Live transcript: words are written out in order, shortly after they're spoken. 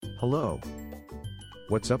Hello.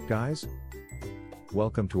 What's up, guys?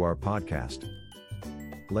 Welcome to our podcast.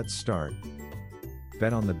 Let's start.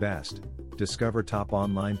 Bet on the best. Discover top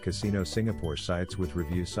online casino Singapore sites with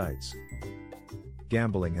review sites.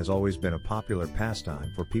 Gambling has always been a popular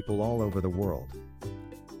pastime for people all over the world.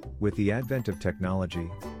 With the advent of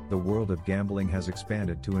technology, the world of gambling has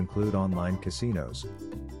expanded to include online casinos.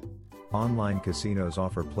 Online casinos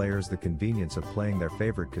offer players the convenience of playing their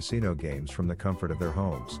favorite casino games from the comfort of their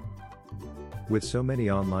homes. With so many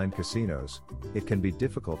online casinos, it can be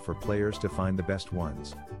difficult for players to find the best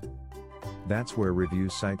ones. That's where review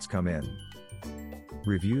sites come in.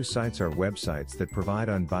 Review sites are websites that provide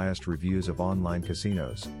unbiased reviews of online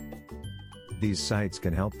casinos. These sites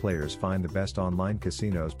can help players find the best online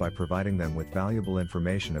casinos by providing them with valuable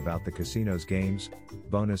information about the casino's games,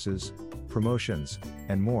 bonuses, promotions,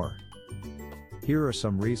 and more. Here are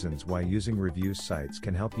some reasons why using review sites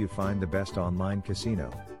can help you find the best online casino.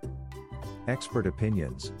 Expert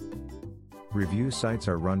opinions. Review sites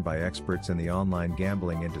are run by experts in the online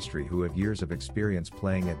gambling industry who have years of experience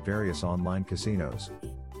playing at various online casinos.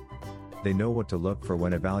 They know what to look for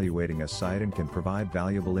when evaluating a site and can provide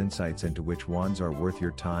valuable insights into which ones are worth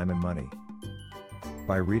your time and money.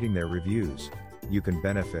 By reading their reviews, you can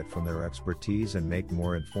benefit from their expertise and make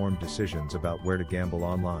more informed decisions about where to gamble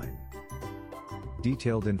online.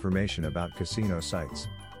 Detailed information about casino sites.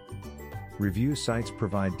 Review sites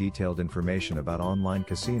provide detailed information about online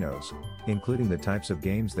casinos, including the types of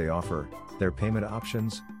games they offer, their payment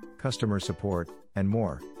options, customer support, and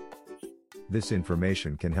more. This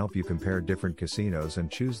information can help you compare different casinos and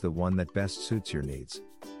choose the one that best suits your needs.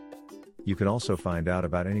 You can also find out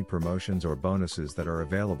about any promotions or bonuses that are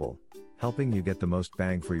available, helping you get the most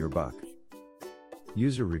bang for your buck.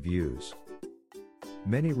 User reviews.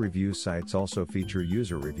 Many review sites also feature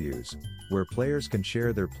user reviews, where players can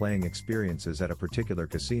share their playing experiences at a particular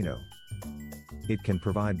casino. It can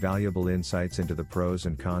provide valuable insights into the pros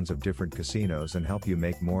and cons of different casinos and help you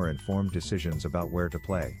make more informed decisions about where to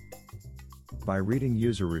play. By reading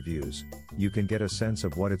user reviews, you can get a sense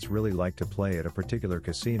of what it's really like to play at a particular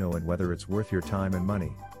casino and whether it's worth your time and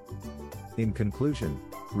money. In conclusion,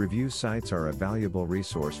 review sites are a valuable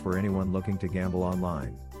resource for anyone looking to gamble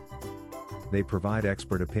online. They provide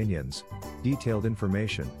expert opinions, detailed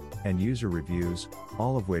information, and user reviews,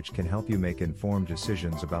 all of which can help you make informed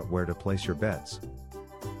decisions about where to place your bets.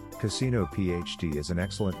 CasinoPHD is an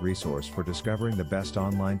excellent resource for discovering the best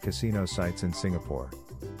online casino sites in Singapore.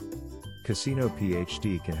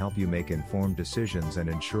 CasinoPHD can help you make informed decisions and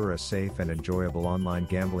ensure a safe and enjoyable online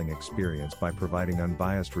gambling experience by providing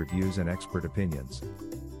unbiased reviews and expert opinions.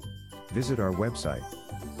 Visit our website,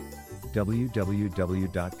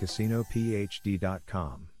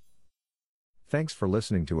 www.casinophd.com. Thanks for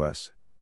listening to us.